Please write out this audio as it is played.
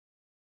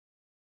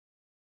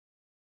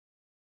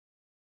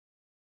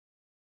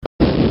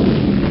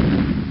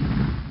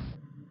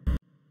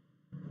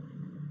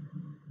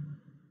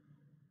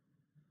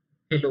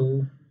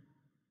Hello,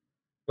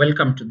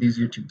 welcome to this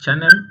YouTube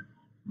channel.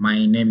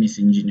 My name is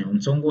Engineer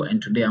Onsongo, and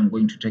today I'm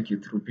going to take you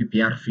through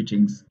PPR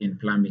fittings in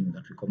plumbing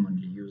that we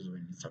commonly use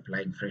when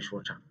supplying fresh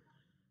water.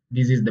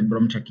 This is the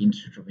BROMtech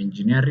Institute of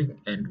Engineering,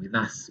 and with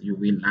us you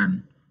will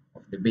learn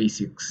of the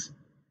basics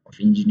of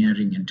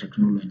engineering and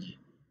technology,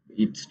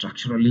 be it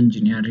structural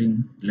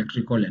engineering,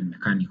 electrical and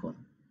mechanical.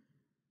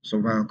 So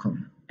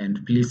welcome,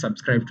 and please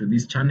subscribe to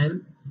this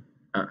channel,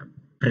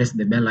 press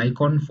the bell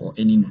icon for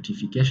any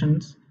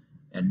notifications,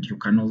 and you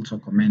can also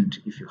comment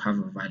if you have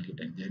a valid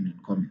and genuine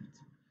comment.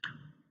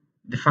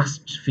 The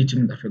first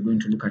fitting that we're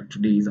going to look at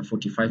today is a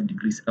 45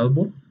 degrees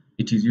elbow.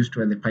 It is used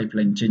where the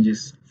pipeline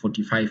changes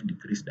 45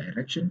 degrees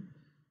direction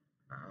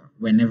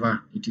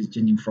whenever it is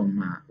changing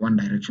from one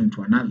direction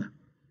to another,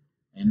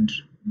 and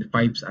the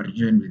pipes are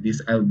joined with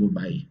this elbow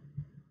by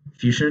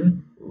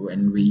fusion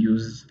when we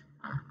use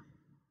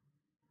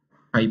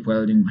a pipe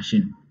welding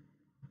machine.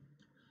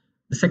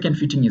 The second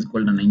fitting is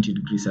called a 90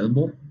 degrees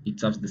elbow. It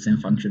serves the same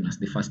function as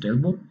the first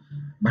elbow,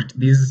 but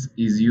this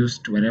is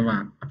used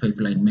wherever a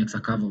pipeline makes a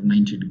curve of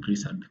 90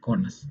 degrees at the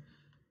corners.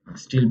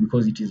 Still,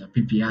 because it is a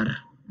PPR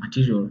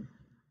material,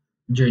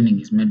 joining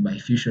is made by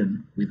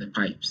fusion with the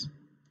pipes.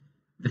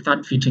 The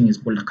third fitting is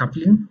called a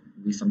coupling.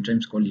 We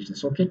sometimes call it a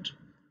socket,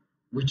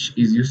 which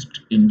is used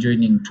in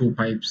joining two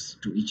pipes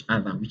to each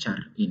other which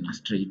are in a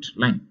straight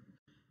line.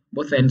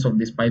 Both ends of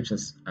these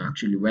pipes are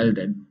actually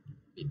welded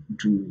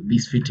to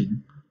this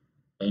fitting,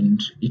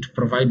 and it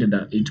provides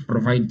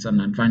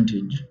an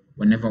advantage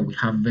whenever we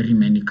have very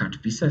many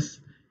cut pieces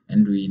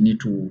and we need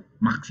to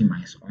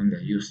maximize on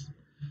their use.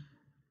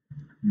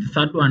 The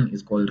third one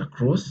is called a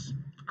cross.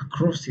 A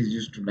cross is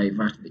used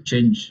to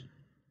change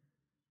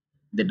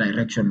the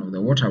direction of the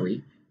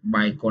waterway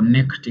by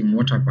connecting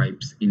water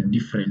pipes in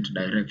different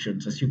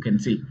directions. As you can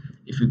see,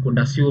 if we could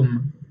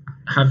assume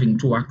having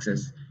two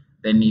axes,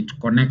 then it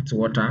connects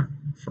water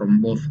from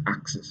both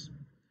axes.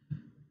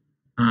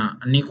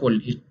 Unequal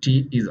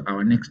is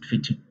our next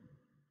fitting.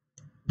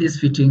 This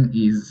fitting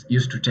is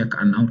used to take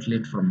an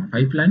outlet from a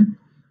pipeline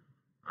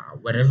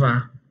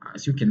wherever,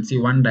 as you can see,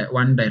 one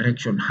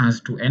direction has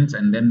two ends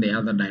and then the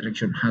other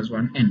direction has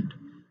one end.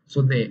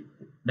 So the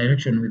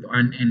direction with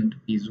one end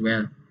is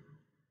where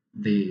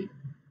the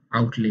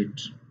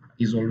outlet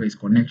is always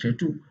connected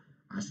to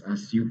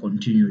as you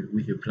continue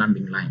with your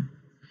plumbing line.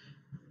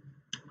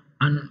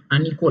 An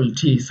unequal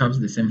T serves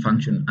the same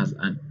function as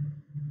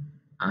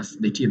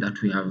the T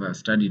that we have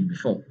studied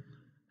before,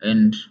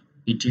 and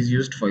it is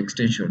used for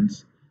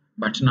extensions.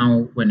 But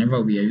now,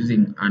 whenever we are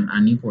using an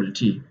unequal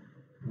T,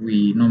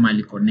 we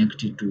normally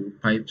connect it to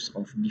pipes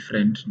of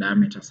different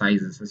diameter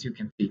sizes. As you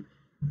can see,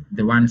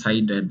 the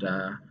one-sided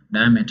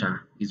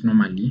diameter is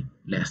normally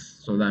less,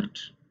 so that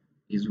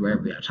is where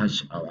we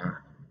attach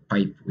our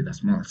pipe with a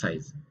small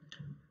size.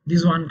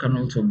 This one can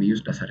also be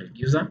used as a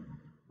reducer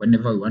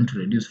whenever we want to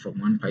reduce from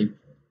one pipe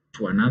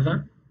to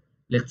another.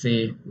 Let's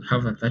say we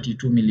have a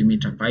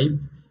 32mm pipe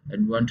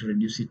and we want to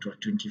reduce it to a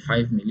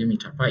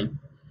 25mm pipe.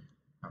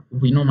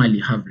 We normally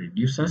have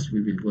reducers.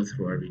 We will go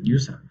through a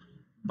reducer,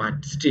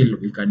 but still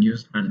we can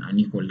use an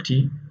unequal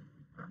T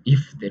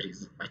if there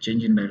is a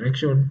change in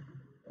direction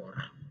or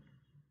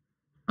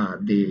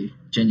there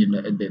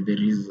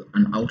is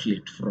an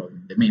outlet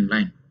from the main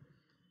line.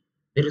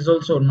 There is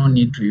also no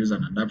need to use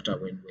an adapter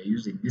when we're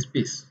using this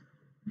piece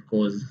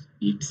because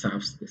it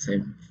serves the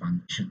same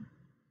function.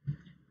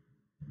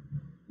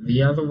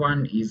 The other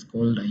one is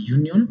called a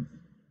union.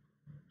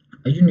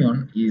 A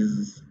union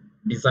is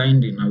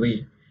designed in a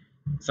way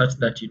such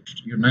that it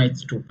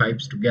unites two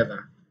pipes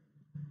together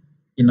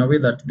in a way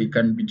that they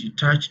can be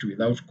detached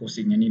without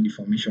causing any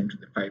deformation to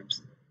the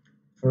pipes.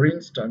 For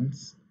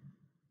instance,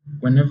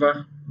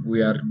 whenever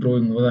we are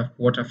drawing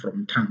water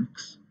from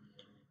tanks,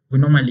 we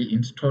normally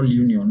install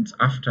unions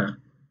after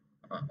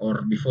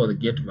or before the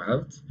gate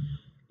valves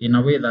in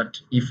a way that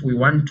if we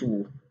want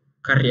to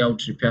carry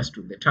out repairs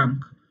to the tank,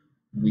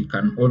 we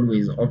can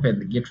always open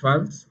the gate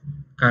valves,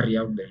 carry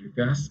out the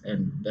repairs,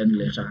 and then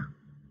later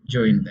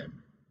join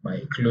them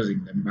by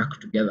closing them back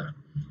together.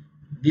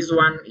 This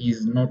one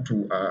is not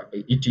to,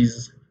 it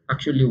is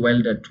actually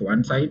welded to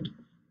one side,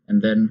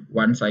 and then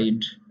one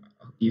side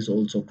is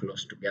also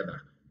closed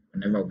together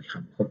whenever we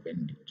have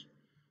opened it.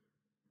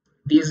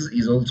 This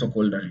is also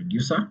called a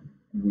reducer.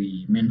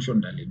 We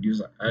mentioned a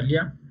reducer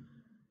earlier.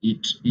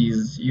 It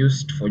is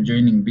used for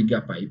joining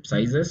bigger pipe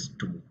sizes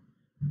to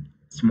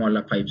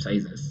smaller pipe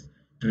sizes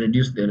to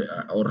reduce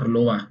or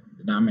lower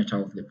the diameter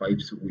of the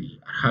pipes we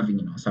are having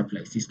in our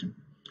supply system.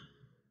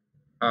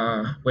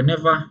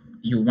 Whenever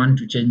you want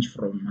to change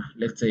from,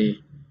 let's say,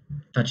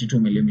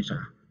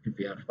 32mm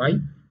PPR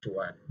pipe to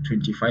a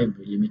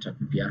 25mm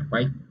PPR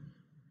pipe,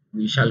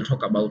 we shall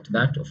talk about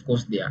that. Of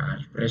course, there are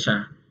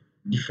pressure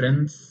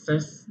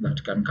differences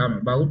that can come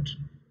about,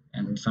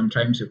 and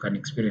sometimes you can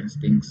experience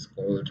things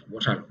called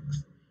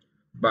waterlogs.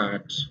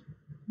 But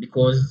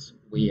because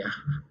we are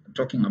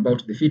talking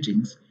about the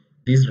fittings,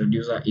 this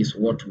reducer is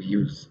what we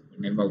use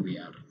whenever we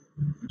are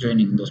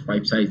joining those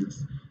pipe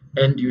sizes.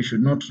 And you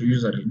should not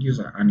use a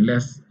reducer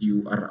unless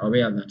you are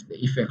aware that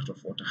the effect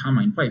of water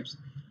hammer in pipes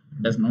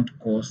does not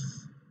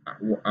cause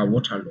a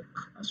water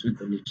lock, as we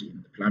call it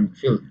in the plumbing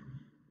field,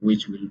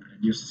 which will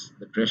reduce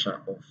the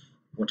pressure of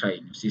water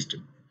in your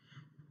system.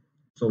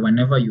 So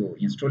whenever you're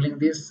installing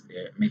this,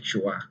 make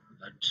sure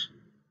that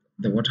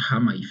the water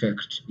hammer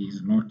effect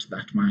is not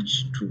that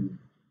much to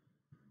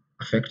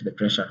affect the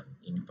pressure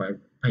in your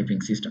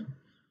piping system.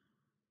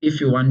 If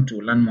you want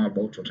to learn more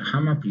about water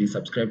hammer, please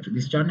subscribe to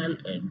this channel,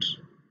 and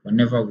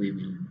whenever we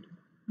will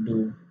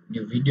do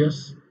new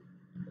videos,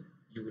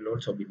 you will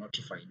also be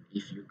notified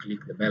if you click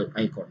the bell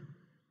icon.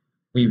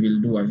 We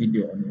will do a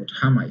video on water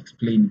hammer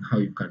explaining how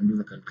you can do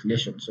the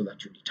calculation so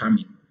that you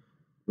determine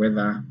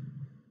whether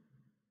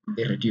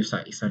the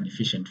reducer is an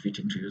efficient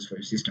fitting to use for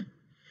your system.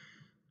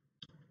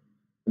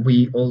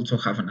 We also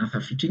have another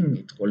fitting,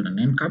 it's called an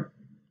end cap.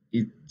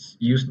 It's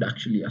used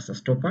actually as a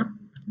stopper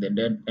at the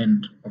dead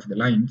end of the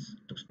lines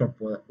to stop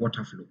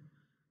water flow.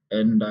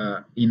 And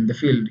in the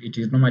field, it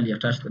is normally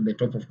attached at the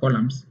top of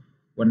columns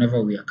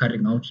whenever we are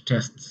carrying out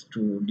tests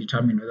to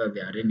determine whether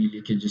there are any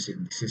leakages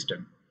in the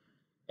system.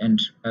 And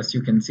as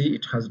you can see,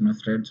 it has no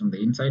threads on the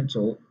inside,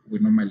 so we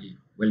normally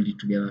weld it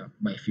together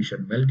by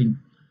fusion welding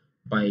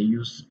by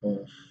use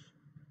of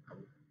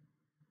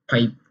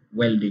pipe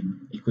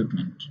welding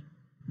equipment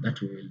that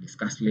we will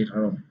discuss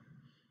later on.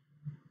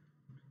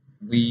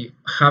 We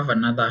have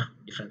another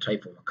different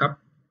type of a cap.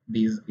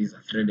 This is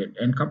a threaded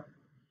end cap.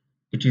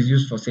 It is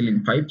used for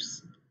sealing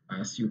pipes.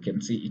 As you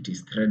can see, it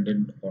is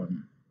threaded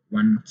on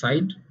one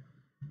side,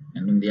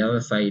 and on the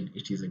other side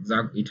it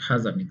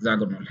has an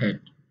hexagonal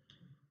head.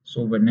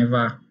 So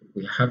whenever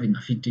we're having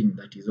a fitting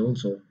that is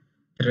also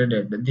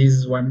threaded,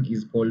 this one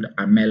is called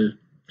a male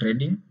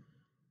threading,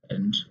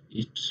 and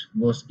it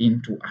goes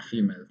into a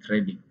female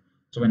threading.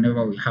 So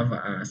whenever we have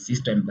a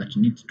system that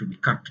needs to be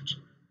capped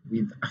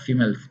with a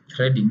female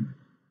threading,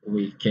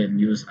 we can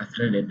use a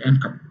threaded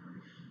end cap.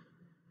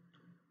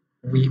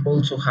 We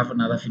also have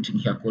another fitting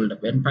here called a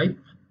bend pipe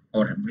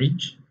or a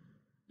bridge.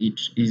 It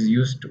is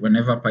used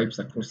whenever pipes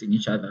are crossing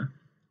each other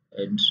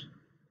and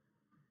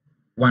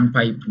one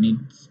pipe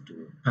needs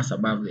to pass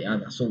above the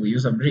other. So we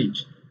use a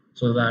bridge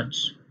so that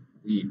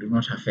we do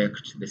not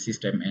affect the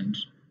system and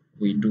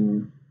we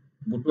do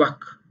good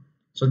work.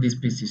 So this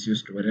piece is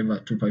used wherever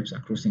two pipes are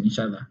crossing each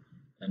other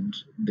and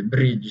the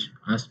bridge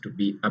has to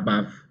be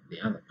above the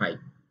other pipe.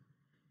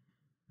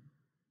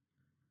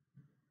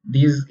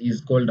 This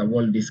is called a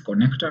wall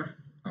disconnector.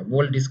 A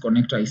wall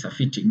disconnector is a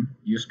fitting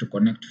used to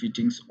connect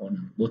fittings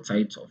on both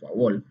sides of a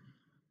wall,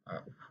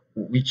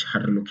 which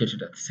are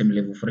located at the same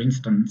level. For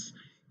instance,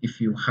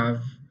 if you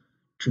have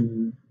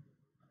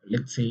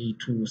let's say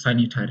two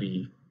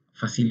sanitary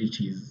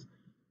facilities,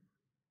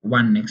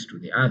 one next to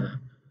the other,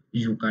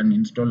 you can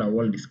install a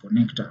wall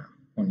disconnector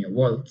on your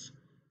walls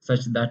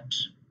such that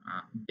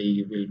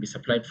they will be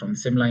supplied from the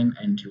same line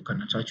and you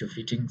can attach your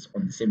fittings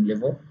on the same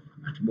level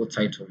at both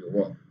sides of your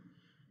wall.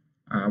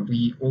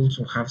 We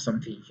also have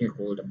something here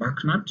called a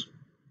BACKNUT.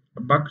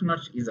 A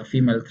BACKNUT is a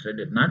female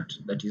threaded nut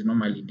that is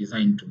normally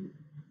designed to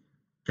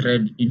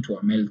thread into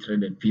a male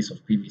threaded piece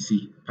of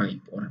PVC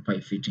pipe or a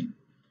pipe fitting.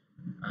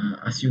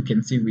 As you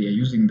can see, we are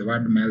using the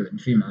word male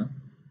and female,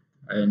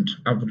 and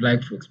I would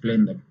like to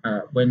explain them.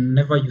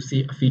 Whenever you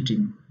see a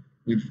fitting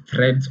with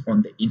threads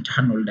on the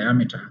internal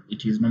diameter,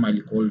 it is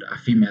normally called a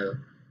female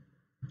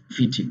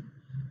fitting.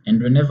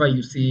 And whenever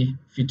you see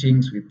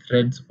fittings with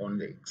threads on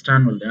the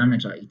external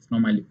diameter, it's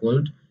normally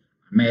called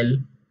a male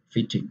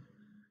fitting.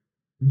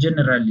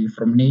 Generally,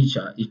 from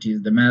nature, it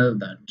is the male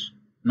that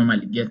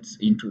normally gets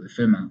into the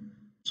female.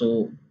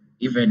 So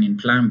even in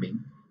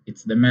plumbing,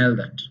 it's the male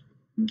that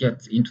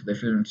gets into the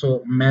female.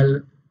 So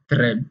male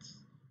threads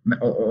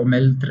or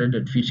male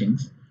threaded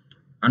fittings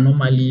are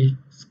normally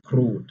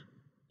screwed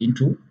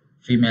into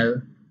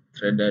female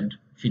threaded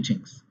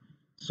fittings.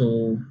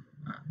 So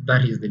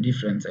that is the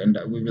difference, and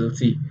we will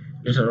see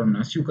later on.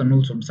 As you can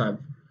also observe,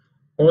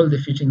 all the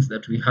fittings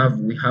that we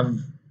have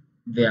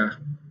their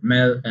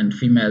male and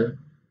female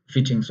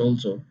fittings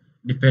also,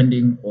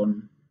 depending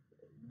on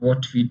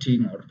what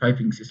fitting or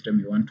piping system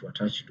you want to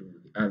attach to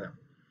the other.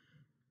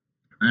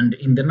 And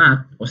in the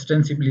nut,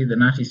 ostensibly the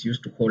nut is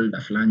used to hold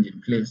a flange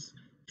in place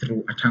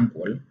through a tank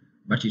wall,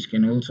 but it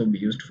can also be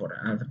used for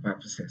other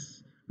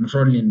purposes, not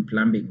only in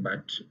plumbing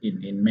but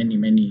in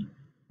many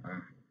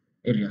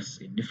areas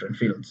in different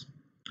fields.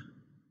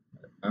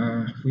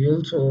 We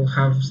also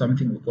have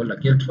something we call a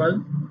gate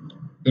valve.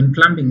 In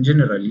plumbing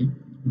generally,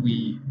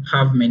 we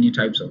have many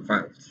types of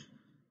valves.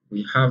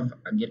 We have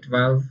a gate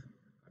valve,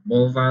 a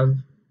ball valve,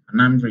 a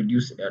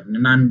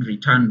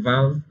non-return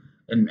valve,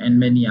 and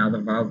many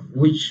other valves,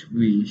 which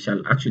we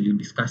shall actually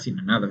discuss in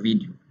another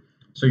video.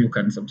 So you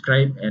can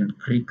subscribe and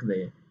click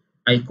the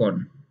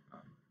icon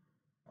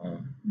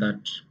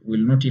that will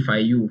notify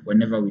you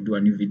whenever we do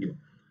a new video.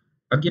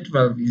 A gate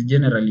valve is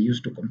generally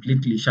used to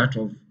completely shut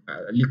off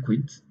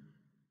liquids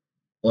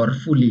or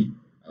fully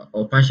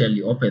or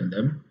partially open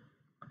them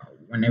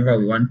whenever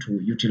we want to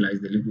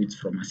utilize the liquids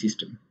from a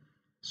system.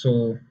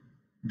 So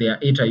they are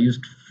either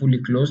used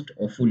fully closed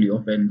or fully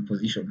open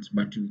positions,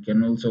 but we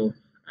can also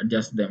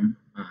adjust them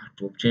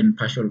to obtain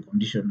partial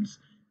conditions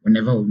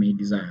whenever we may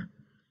desire.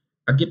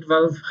 A gate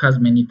valve has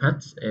many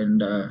parts,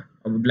 and I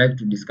would like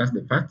to discuss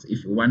the parts.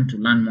 If you want to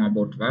learn more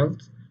about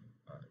valves,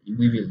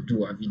 we will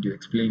do a video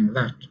explaining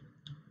that.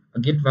 A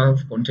gate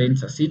valve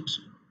contains a seat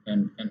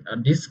and a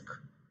disc,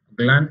 a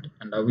gland,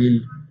 and a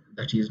wheel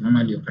that is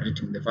normally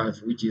operating the valve,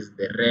 which is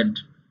the red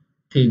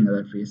thing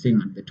that we are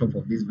seeing at the top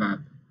of this valve.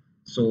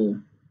 So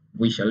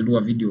we shall do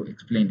a video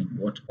explaining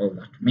what all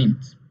that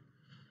means.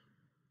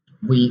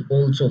 We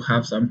also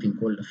have something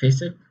called a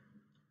FAUCET.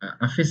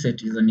 A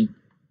FAUCET is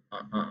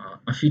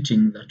a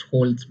fitting that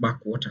holds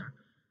back water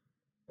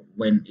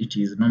when it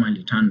is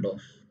normally turned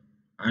off,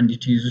 and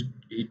it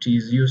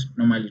is used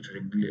normally to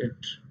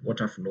regulate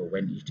water flow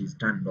when it is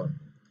turned on.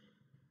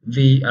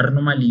 They are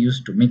normally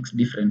used to mix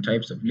different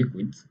types of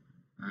liquids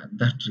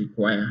that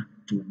require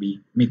to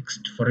be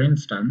mixed. For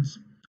instance,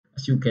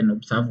 as you can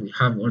observe, we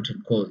have hot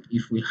and cold.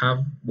 If we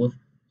have both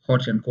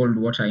hot and cold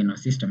water in our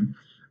system,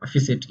 a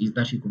FAUCET is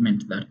that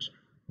equipment that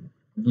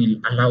will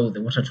allow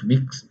the water to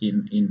mix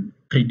in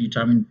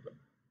predetermined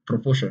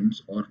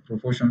proportions, or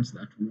proportions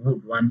that we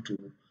would want to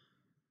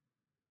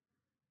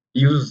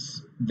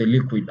use the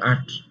liquid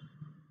at,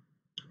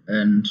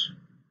 and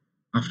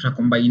after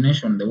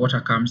combination the water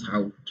comes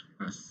out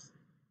as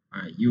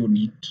a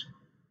unit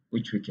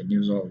which we can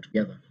use all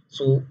together.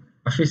 So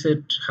a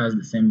FAUCET has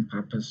the same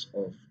purpose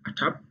of a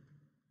tap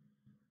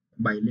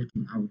by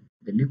letting out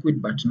the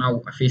liquid, but now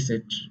a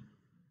FAUCET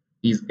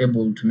is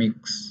able to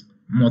mix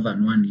more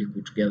than one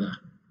liquid together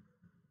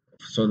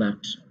so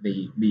that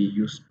they be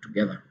used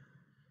together.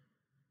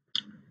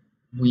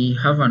 We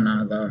have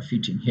another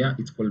fitting here.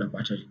 It's called a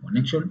battery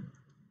connection.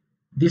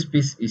 This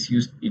piece is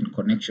used in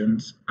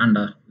connections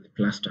under the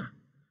plaster.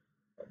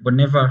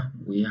 Whenever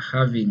we are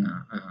having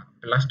a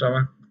plaster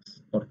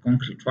works or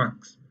concrete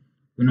works,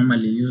 we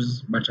normally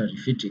use battery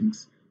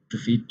fittings to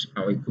fit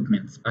our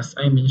equipments. As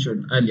I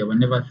mentioned earlier,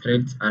 whenever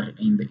threads are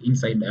in the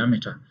inside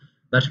diameter,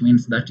 that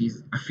means that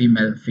is a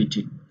female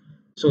fitting.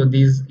 So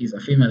this is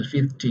a female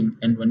fitting,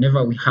 and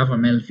whenever we have a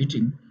male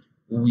fitting,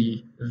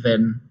 we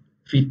then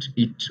fit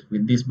it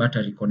with these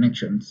battery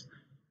connections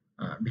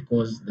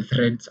because the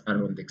threads are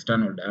on the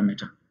external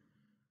diameter.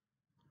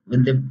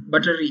 When the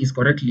battery is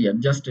correctly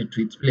adjusted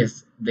to its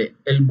place, the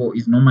elbow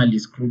is normally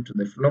screwed to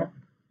the floor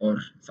or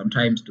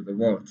sometimes to the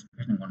walls,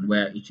 depending on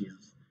where it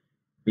is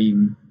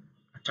being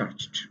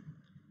attached.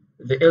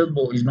 The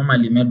elbow is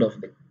normally made of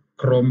the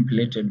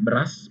chrome-plated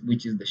brass,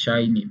 which is the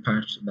shiny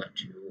part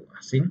that you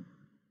are seeing,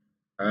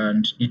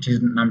 and it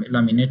is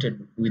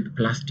laminated with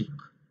plastic,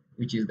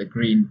 which is the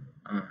green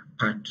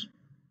part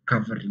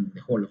covering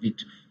the whole of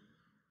it.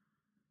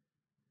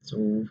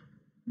 So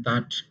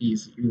that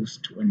is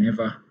used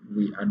whenever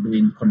we are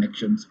doing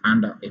connections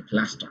under a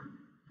plaster.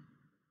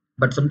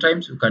 But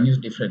sometimes we can use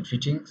different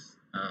fittings.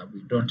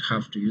 We don't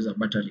have to use a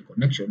battery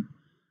connection,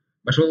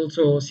 but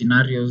also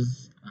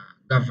scenarios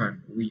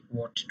govern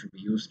what to be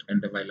used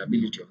and the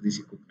availability of this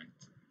equipment.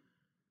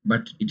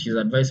 But it is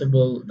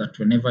advisable that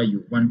whenever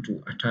you want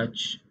to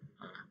attach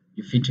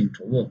your fitting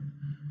to a wall,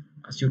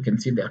 as you can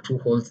see, there are two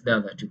holes there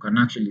that you can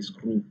actually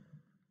screw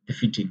the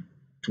fitting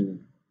to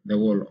the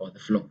wall or the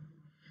floor.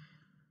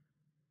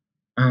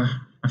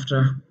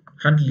 After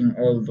handling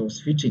all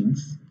those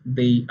fittings,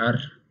 they are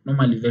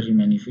normally very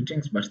many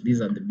fittings, but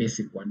these are the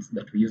basic ones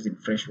that we use in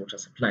freshwater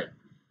supply.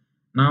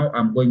 Now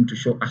I'm going to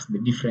show us the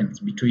difference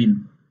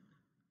between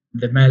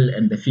the male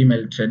and the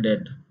female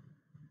threaded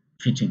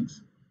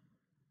fittings.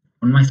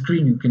 On my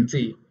screen, you can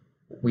see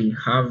we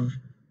have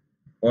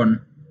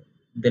on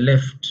the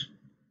left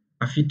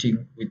a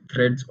fitting with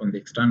threads on the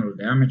external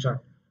diameter,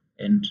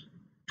 and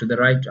to the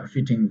right a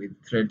fitting with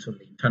threads on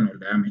the internal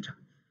diameter.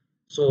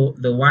 So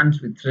the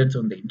ones with threads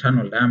on the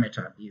internal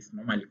diameter is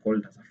normally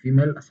called as a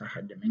female, as I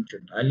had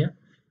mentioned earlier,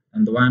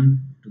 and the one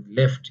to the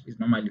left is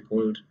normally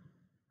called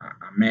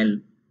a male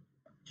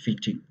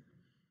fitting.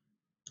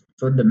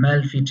 So the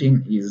male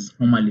fitting is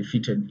normally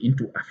fitted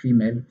into a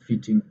female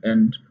fitting,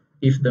 and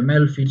if the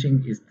male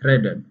fitting is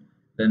threaded,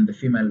 then the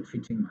female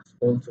fitting must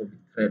also be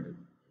threaded.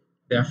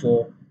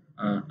 Therefore,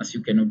 as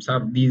you can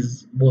observe,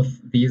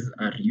 both these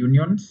are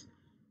unions,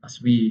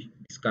 as we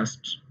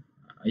discussed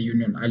a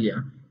union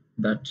earlier,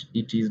 that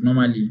it is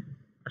normally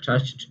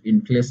attached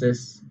in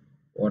places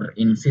or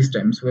in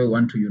systems where we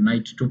want to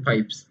unite two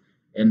pipes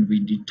and we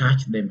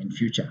detach them in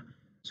future.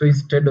 So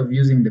instead of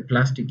using the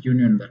plastic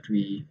union that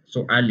we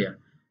saw earlier,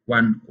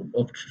 one could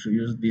opt to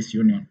use this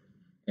union,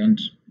 and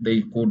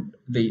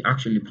they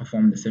actually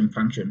perform the same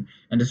function.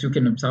 And as you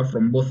can observe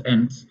from both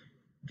ends,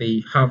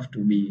 they have to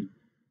be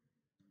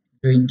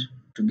joined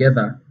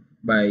together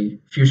by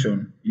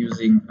fusion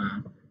using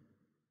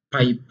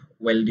pipe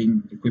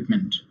welding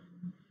equipment.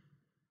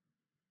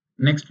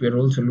 Next, we are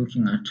also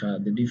looking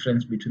at the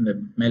difference between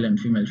the male and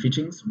female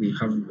fittings. We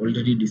have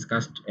already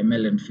discussed a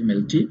male and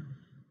female T,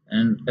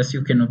 and as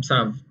you can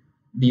observe,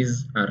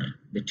 these are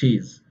the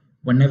T's.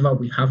 Whenever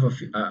we have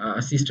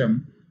a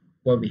system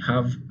where we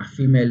have a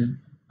female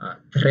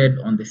thread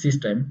on the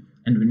system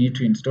and we need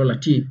to install a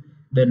T,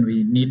 then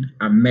we need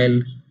a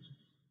male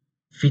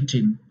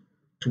fitting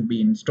to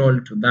be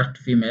installed to that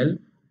female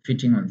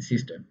fitting on the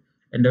system.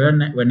 And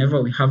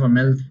whenever we have a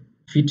male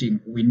fitting,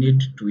 we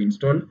need to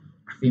install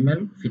a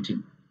female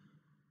fitting.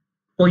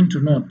 Point to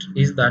note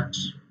is that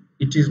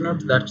it is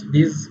not that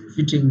these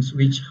fittings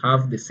which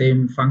have the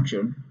same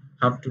function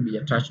have to be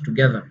attached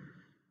together.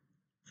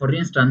 For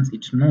instance,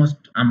 it's not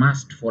a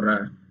must for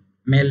a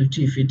male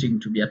T fitting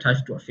to be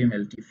attached to a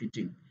female T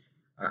fitting.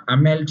 A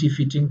male T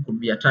fitting could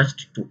be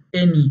attached to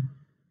any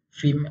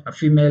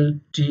female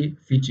T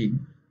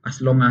fitting as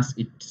long as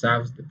it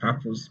serves the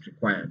purpose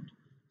required.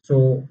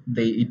 So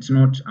it's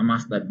not a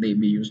must that they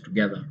be used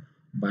together,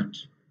 but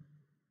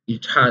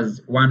it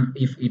has one.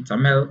 If it's a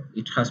male,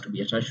 it has to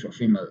be attached to a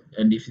female,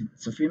 and if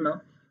it's a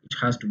female, it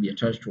has to be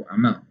attached to a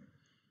male.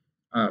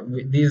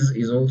 This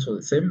is also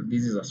the same.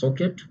 This is a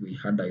socket. We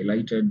had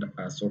highlighted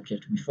a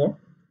socket before.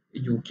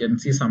 You can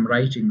see some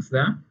writings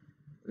there.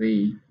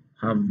 They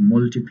have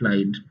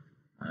multiplied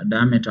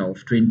diameter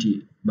of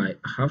 20 by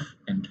half,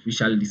 and we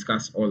shall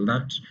discuss all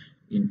that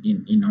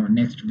in our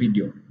next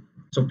video.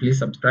 So please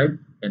subscribe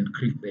and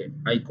click the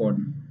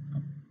icon,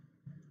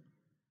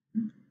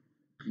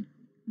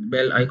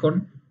 bell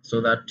icon, so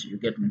that you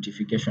get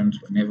notifications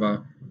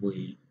whenever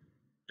we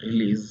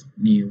release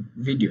new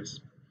videos.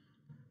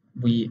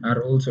 We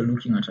are also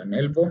looking at an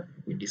elbow.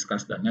 We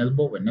discussed an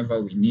elbow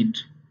whenever we need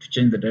to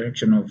change the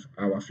direction of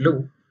our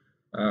flow.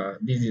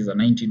 This is a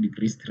 90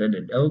 degrees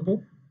threaded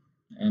elbow,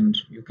 and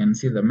you can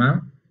see the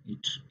male.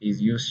 It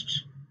is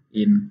used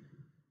in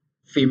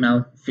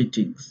female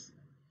fittings,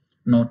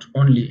 not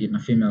only in a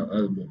female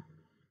elbow.